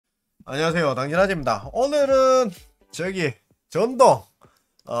안녕하세요, 당진아재입니다. 오늘은 저기 전동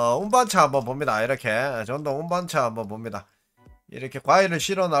운반차 한번 봅니다. 이렇게 전동 운반차 한번 봅니다. 이렇게 과일을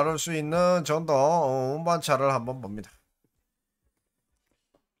실어 나를 수 있는 전동 운반차를 한번 봅니다.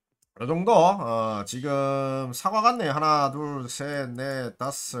 이 정도 지금 사과 같네요. 하나 둘셋넷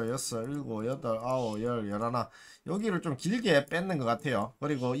다섯 여섯 일곱 여덟 아홉 열 열하나. 여기를 좀 길게 뺏는 것 같아요.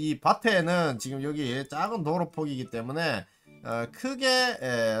 그리고 이 밭에는 지금 여기 작은 도로폭이기 때문에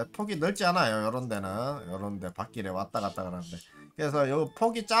크게 폭이 넓지 않아요. 요런 데는 요런데 밭길에 왔다 갔다 하는데, 그래서 요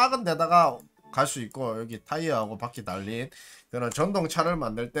폭이 작은 데다가 갈 수 있고, 여기 타이어하고 바퀴 달린 그런 전동차를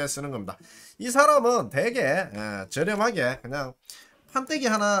만들 때 쓰는 겁니다. 이 사람은 되게 저렴하게 그냥 판때기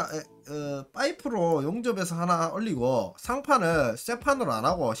하나 파이프로 용접해서 하나 올리고 상판을 쇠판으로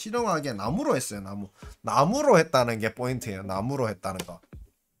안하고 실용하게 나무로 했어요. 나무로 했다는 게 포인트예요. 나무로 했다는 거,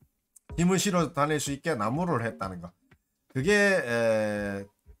 힘을 실어 다닐 수 있게 나무를 했다는 거. 그게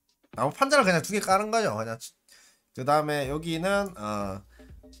나무 판자를 그냥 두 개 까는 거죠. 그냥. 그 다음에 여기는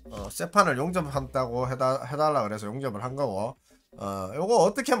쇠판을 용접한다고 해달라 그래서 용접을 한 거고, 요거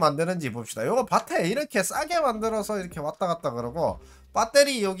어떻게 만드는지 봅시다. 요거 밭에 이렇게 싸게 만들어서 이렇게 왔다 갔다 그러고,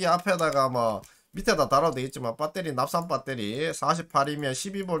 배터리 여기 앞에다가 뭐 밑에다 달아도 되겠지만, 배터리 납산 배터리 48이면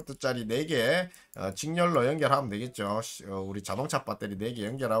 12V 짜리 4개 직렬로 연결하면 되겠죠. 우리 자동차 배터리 4개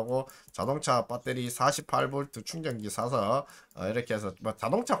연결하고 자동차 배터리 48V 충전기 사서 이렇게 해서 뭐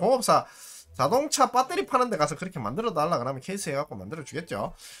자동차 공업사 자동차 배터리 파는 데 가서 그렇게 만들어 달라 그러면 케이스 해갖고 만들어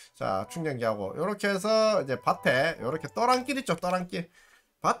주겠죠. 자, 충전기하고 요렇게 해서 이제 밭에 요렇게 또랑길 있죠. 또랑길.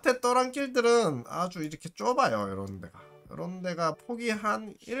 밭에 또랑길들은 아주 이렇게 좁아요. 요런 데가 폭이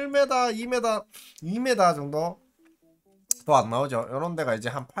한 1m 2m 정도 또 안 나오죠. 요런 데가 이제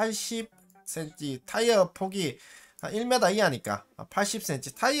한 80cm, 타이어 폭이 한 1m 이하니까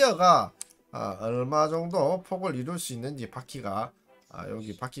 80cm. 타이어가 얼마 정도 폭을 이룰 수 있는지, 바퀴가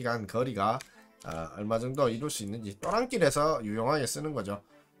여기 바퀴가 한 거리가 얼마 정도 이룰 수 있는지 또랑길에서 유용하게 쓰는 거죠.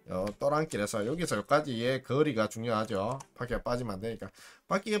 또랑길에서 여기서 여기까지의 거리가 중요하죠. 바퀴가 빠지면 안 되니까.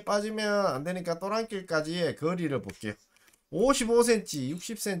 바퀴가 빠지면 안 되니까 또랑길까지의 거리를 볼게요. 55cm,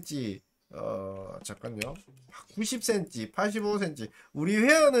 60cm, 잠깐요. 90cm, 85cm. 우리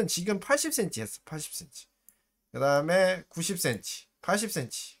회원은 지금 80cm 했어. 80cm. 그 다음에 90cm,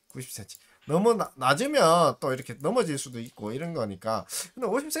 80cm, 90cm. 너무 낮으면 또 이렇게 넘어질 수도 있고 이런 거니까. 근데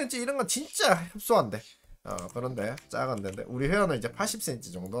 50cm 이런 건 진짜 협소한데. 그런데 작은 데인데 우리 회원은 이제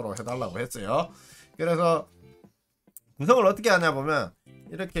 80cm 정도로 해달라고 했어요. 그래서 구성을 어떻게 하냐 보면,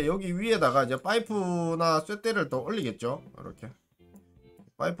 이렇게 여기 위에다가 이제 파이프나 쇳대를 또 올리겠죠. 이렇게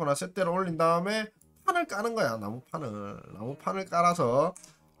파이프나 쇳대를 올린 다음에 판을 까는 거야. 나무판을 깔아서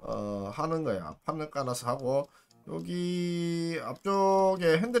하는 거야. 판을 깔아서 하고, 여기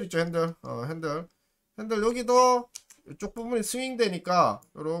앞쪽에 핸들 있죠. 핸들 여기도 이쪽 부분이 스윙 되니까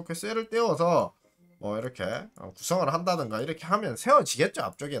이렇게 쇠를 떼어서 뭐 이렇게 구성을 한다든가 이렇게 하면 세워지겠죠.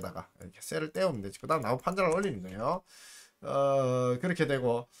 앞쪽에다가 이렇게 쇠를 떼우면 되지. 그 다음 나무 판자를 올리는 거예요. 그렇게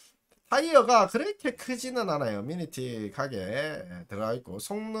되고, 타이어가 그렇게 크지는 않아요. 미니틱하게 들어가 있고,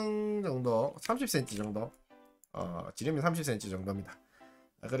 성능 정도 30cm 정도, 지름이 30cm 정도입니다.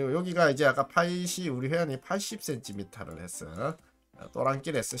 그리고 여기가 이제 아까 우리 회원이 80cm를 했어.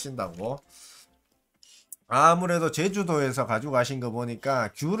 또랑길에 쓰신다고. 아무래도 제주도에서 가지고 가신 거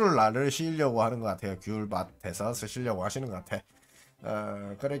보니까 귤을 나르시려고 하는 것 같아요. 귤밭에서 쓰시려고 하시는 것 같아.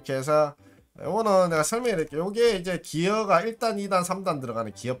 그렇게 해서 요거는 내가 설명해드릴게. 요게 이제 기어가 1단, 2단, 3단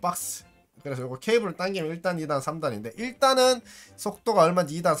들어가는 기어 박스. 그래서 요거 케이블을 당기면 1단, 2단, 3단인데 1단은 속도가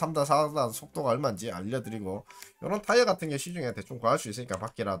얼마인지, 2단, 3단, 4단 속도가 얼마인지 알려드리고, 요런 타이어 같은 게 시중에 대충 구할 수 있으니까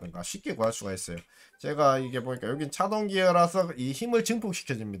바퀴라든가 쉽게 구할 수가 있어요. 제가 이게 보니까 여긴 차동 기어라서 이 힘을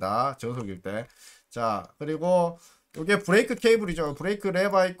증폭시켜줍니다. 저속일 때. 자, 그리고 요게 브레이크 케이블이죠. 브레이크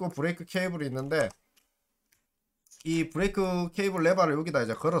레바 있고 브레이크 케이블이 있는데, 이 브레이크 케이블 레바를 여기다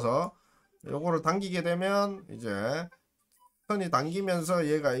이제 걸어서 요거를 당기게 되면 이제 선이 당기면서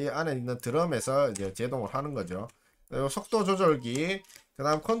얘가 이 안에 있는 드럼에서 이제 제동을 하는 거죠. 요 속도 조절기, 그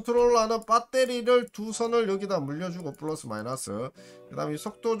다음 컨트롤러는 배터리를 두 선을 여기다 물려주고 플러스 마이너스, 그 다음 이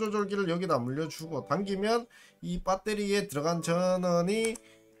속도 조절기를 여기다 물려주고 당기면 이 배터리에 들어간 전원이,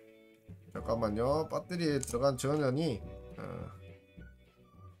 잠깐만요, 배터리에 들어간 전원이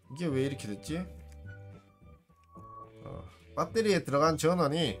이게 왜 이렇게 됐지? 배터리에 들어간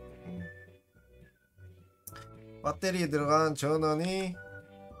전원이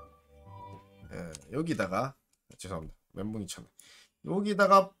여기다가, 죄송합니다, 멘붕이 쳤네.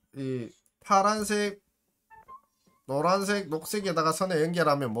 여기다가 이 파란색, 노란색, 녹색에다가 선을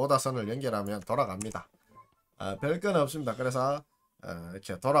연결하면, 모다선을 연결하면 돌아갑니다. 별건 없습니다. 그래서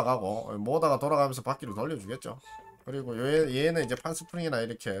이렇게 돌아가고, 모다가 돌아가면서 바퀴를 돌려주겠죠. 그리고 얘는 이제 판 스프링이나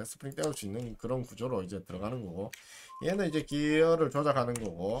이렇게 스프링 떼올 수 있는 그런 구조로 이제 들어가는 거고, 얘는 이제 기어를 조작하는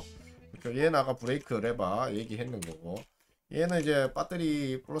거고, 얘는 아까 브레이크 레버 얘기했는 거고, 얘는 이제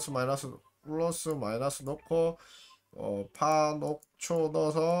배터리 플러스 마이너스 넣고 파 녹초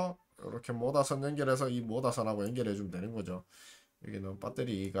넣어서 이렇게 모다선 연결해서 이 모다선하고 연결해 주면 되는 거죠. 여기는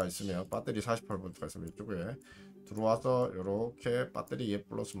배터리가 있으면 배터리 48V가 있으면 이쪽에 들어와서 이렇게 배터리에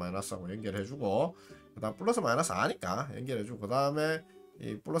플러스 마이너스하고 연결해 주고, 그 다음 플러스 마이너스 아니까 연결해 주고, 그 다음에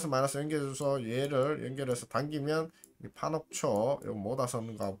이 플러스 마이너스 연결해 줘서 얘를 연결해서 당기면 이 파녹초 요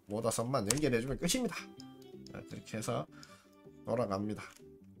모다선과 모다선만 연결해 주면 끝입니다. 이렇게 해서 돌아갑니다.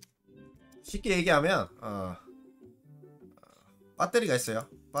 쉽게 얘기하면 배터리가 있어요.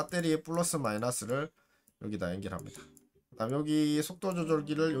 배터리의 플러스 마이너스를 여기다 연결합니다. 그 다음 여기 속도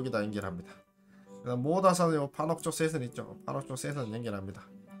조절기를 여기다 연결합니다. 그 다음 모다선 파녹초 셋은 있죠. 파녹초 셋은 연결합니다.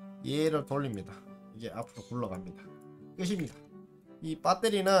 얘를 돌립니다. 이게 앞으로 굴러갑니다. 끝입니다. 이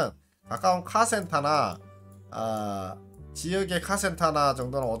배터리는 가까운 카센터나 지역의 카센터나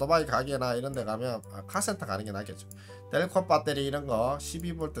정도는 오토바이 가게나 이런 데 가면 카센터 가는 게 낫겠죠. 델코 배터리 이런 거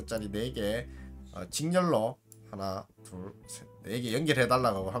 12V 짜리 4개 직렬로 하나 둘 셋 4개 연결해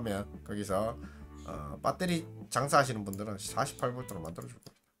달라고 하면 거기서 배터리 장사하시는 분들은 48V로 만들어 줄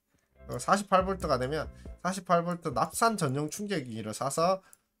겁니다. 48V가 되면 48V 납산 전용 충전기를 사서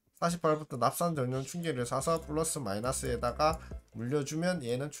 48V 납산 전용 충전기를 사서 플러스 마이너스에다가 물려주면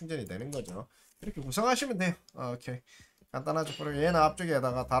얘는 충전이 되는 거죠. 이렇게 구성하시면 돼요. 오케이. 간단하죠. 그리고 얘는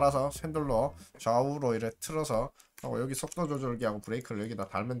앞쪽에다가 달아서 핸들로 좌우로 이렇게 틀어서 하고, 여기 속도 조절기하고 브레이크를 여기다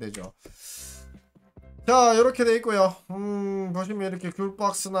달면 되죠. 자, 이렇게 돼 있고요. 보시면 이렇게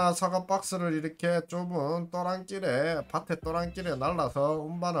귤박스나 사과박스를 이렇게 좁은 또랑길에 밭에 또랑길에 날라서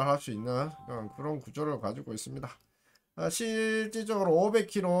운반을 할 수 있는 그런 구조를 가지고 있습니다. 실질적으로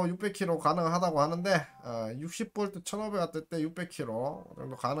 500km, 600km 가능하다고 하는데 60V 1500W 뜰 때 600km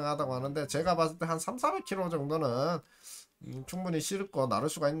정도 가능하다고 하는데, 제가 봤을 때 한 300-400km 정도는 충분히 실고 나를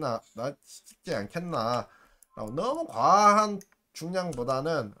수가 있지 않겠나. 너무 과한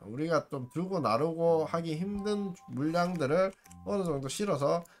중량보다는 우리가 좀 들고 나르고 하기 힘든 물량들을 어느 정도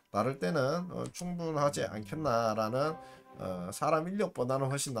실어서 나를 때는 충분하지 않겠나라는, 사람 인력보다는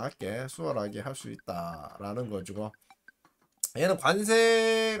훨씬 낫게 수월하게 할 수 있다라는 거죠. 얘는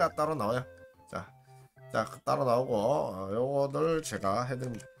관세가 따로 나와요. 자 따로 나오고, 요거를 제가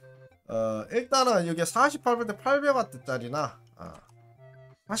해드립니다. 일단은 이게 48V 800W 짜리나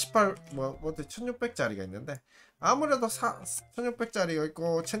 48 1600짜리가 있는데, 아무래도 1600짜리가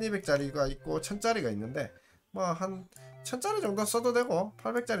있고 1200짜리가 있고 1000짜리가 있는데, 뭐 한 1000짜리 정도 써도 되고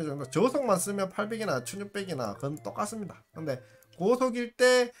 800짜리 정도, 저속만 쓰면 800이나 1600이나 그건 똑같습니다. 근데 고속일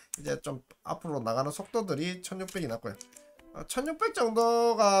때 이제 좀 앞으로 나가는 속도들이 1600이 낫고요. 1600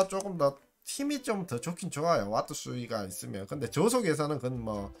 정도가 조금 더 힘이 좀 더 좋긴 좋아요. 와트 수위가 있으면. 근데 저속에서는 그건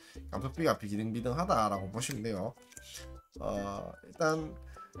뭐 감속비가 비등비등하다라고 보시면 돼요. 일단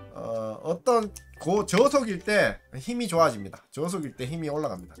어떤 저속일 때 힘이 좋아집니다. 저속일 때 힘이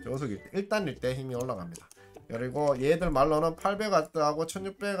올라갑니다. 저속일 때 1단일 때 힘이 올라갑니다. 그리고 얘들 말로는 800W하고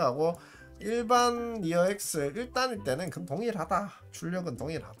 1600하고 일반 리어X 1단일 때는 그건 동일하다. 출력은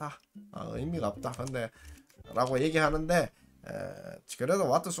동일하다. 의미가 없다. 근데 라고 얘기하는데, 그래도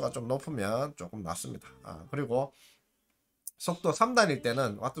와트수가 좀 높으면 조금 낫습니다. 그리고 속도 3단일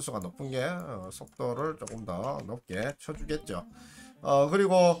때는 와트수가 높은 게 속도를 조금 더 높게 쳐주겠죠.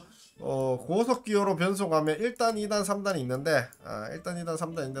 그리고 고속기어로 변속하면 1단, 2단, 3단이 있는데, 1단, 2단,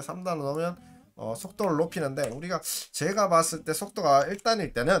 3단인데 3단을 넣으면 속도를 높이는데, 우리가 제가 봤을 때 속도가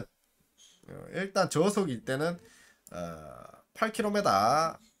 1단일 때는, 일단 저속일 때는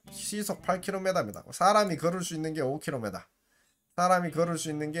 8km, 시속 8km입니다. 사람이 걸을 수 있는 게 5km. 사람이 걸을 수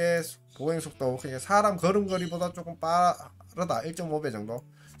있는 게 보행속도, 사람 걸음거리보다 조금 빠르다. 1.5배 정도.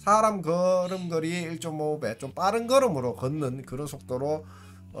 사람 걸음거리 1.5배, 좀 빠른 걸음으로 걷는 그런 속도로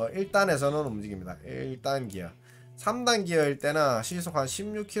 1단에서는 움직입니다. 1단 기어. 3단 기어일 때는 시속 한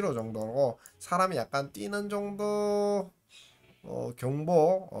 16km 정도고, 사람이 약간 뛰는 정도,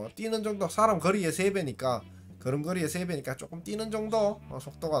 뛰는 정도, 사람 거리의 3배니까, 걸음거리의 3배니까 조금 뛰는 정도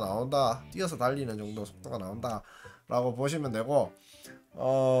속도가 나온다. 뛰어서 달리는 정도 속도가 나온다 라고 보시면 되고,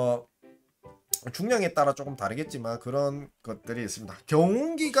 중량에 따라 조금 다르겠지만 그런 것들이 있습니다.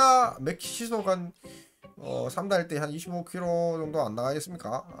 경운기가 시속 한 3단일 때 한 25km 정도 안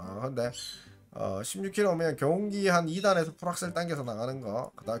나가겠습니까? 근데 16km면 경운기 한 2단에서 풀악셀 당겨서 나가는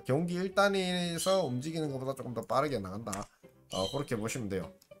거, 그다음 경운기 1단에서 움직이는 것보다 조금 더 빠르게 나간다. 그렇게 보시면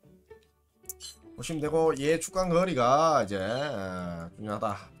돼요. 보시면 되고, 얘 축간 거리가 이제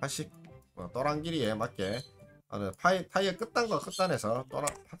중요하다. 80 또랑 길이에 맞게 타이어 끝단과 끝단에서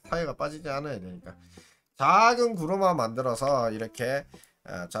타이어가 빠지지 않아야 되니까. 작은 그루만 만들어서 이렇게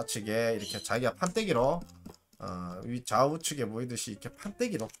좌측에 이렇게 자기가 판때기로 좌우측에 보이듯이 이렇게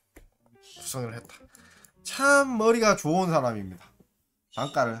판때기로 구성을 했다. 참 머리가 좋은 사람입니다.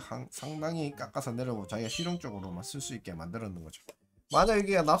 단가를 상당히 깎아서 내려고 자기가 실용적으로만 쓸 수 있게 만들어 놓은 거죠. 만약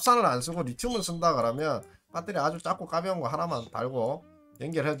이게 납산을 안 쓰고 리튬을 쓴다 그러면 배터리 아주 작고 가벼운 거 하나만 달고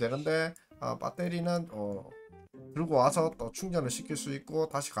연결해도 되는데 배터리는 들고 와서 또 충전을 시킬 수 있고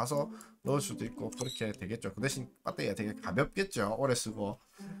다시 가서 넣을 수도 있고 그렇게 되겠죠. 그 대신 배터리가 되게 가볍겠죠. 오래 쓰고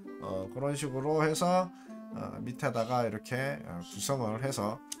그런 식으로 해서 밑에다가 이렇게 구성을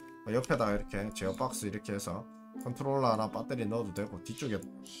해서 옆에다가 이렇게 제어박스 이렇게 해서 컨트롤러나 배터리 넣어도 되고 뒤쪽에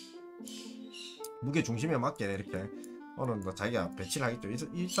무게 중심에 맞게 이렇게 어느 정도 자기가 배치를 하겠죠.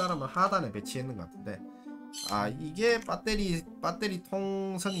 이 사람은 하단에 배치했는 것 같은데 이게 배터리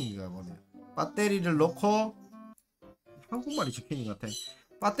통선인가 보네요. 배터리를 넣고 한국말이 적혀있는 것 같아.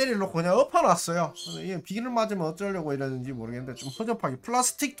 배터리를 넣고 그냥 엎어놨어요. 이게 비를 맞으면 어쩌려고 이러는지 모르겠는데 좀 허접하게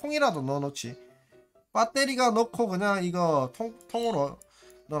플라스틱 통이라도 넣어놓지. 배터리가 넣고 그냥 이거 통으로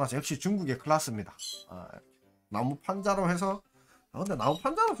넣어놨어. 역시 중국의 클래스입니다. 나무 판자로 해서 근데 나무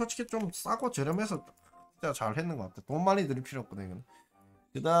판자는 솔직히 좀 싸고 저렴해서 진짜 잘 했는 것 같아. 돈 많이 들일 필요 없거든.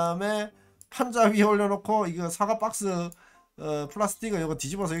 그 다음에 판자 위에 올려놓고 이거 사과 박스 플라스틱을 이거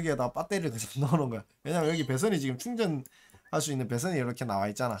뒤집어서 여기에다 배터리를 그냥 넣어놓은 거야. 왜냐면 여기 배선이 지금 충전할 수 있는 배선이 이렇게 나와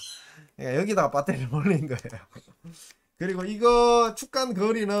있잖아. 그러니까 여기다가 배터리를 올린 거예요. 그리고 이거 축간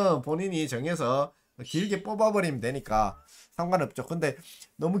거리는 본인이 정해서 길게 뽑아버리면 되니까 상관없죠. 근데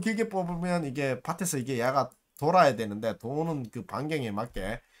너무 길게 뽑으면 이게 밭에서 이게 얘가 돌아야 되는데 도는 그 반경에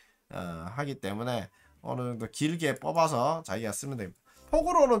맞게 하기 때문에 어느 정도 길게 뽑아서 자기가 쓰면 됩니다.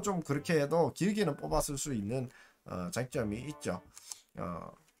 폭으로는 좀 그렇게 해도 길게는 뽑아 쓸 수 있는 장점이 있죠.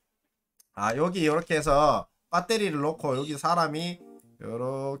 여기 이렇게 해서 배터리를 놓고 여기 사람이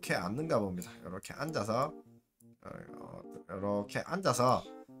이렇게 앉는가 봅니다. 이렇게 앉아서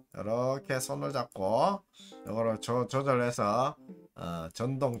이렇게 손을 잡고 이거를 조절해서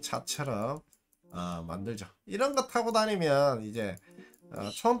전동차처럼 만들죠. 이런 거 타고 다니면 이제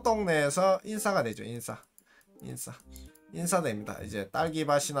촌동네에서 인싸가 되죠. 인싸 됩니다. 이제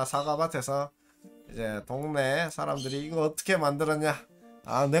딸기밭이나 사과밭에서 이제 동네 사람들이 이거 어떻게 만들었냐,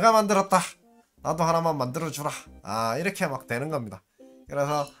 내가 만들었다, 나도 하나만 만들어주라, 이렇게 막 되는 겁니다.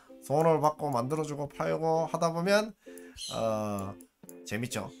 그래서 돈을 받고 만들어주고 팔고 하다 보면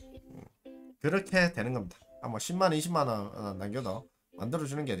재밌죠. 그렇게 되는 겁니다. 뭐 10만 20만원 남겨도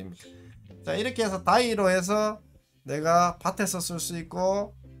만들어주는 게 됩니다. 자, 이렇게 해서 다이로 해서 내가 밭에서 쓸 수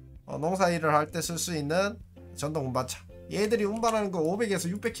있고 농사일을 할 때 쓸 수 있는 전동운반차. 얘들이 운반하는 거 500에서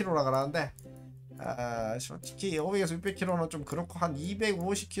 600km라 그러는데 솔직히 500에서 600km는 좀 그렇고 한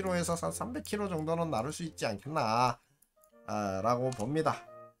 250km에서 한 300km 정도는 나를 수 있지 않겠나 라고 봅니다.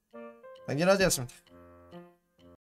 당진아재였습니다.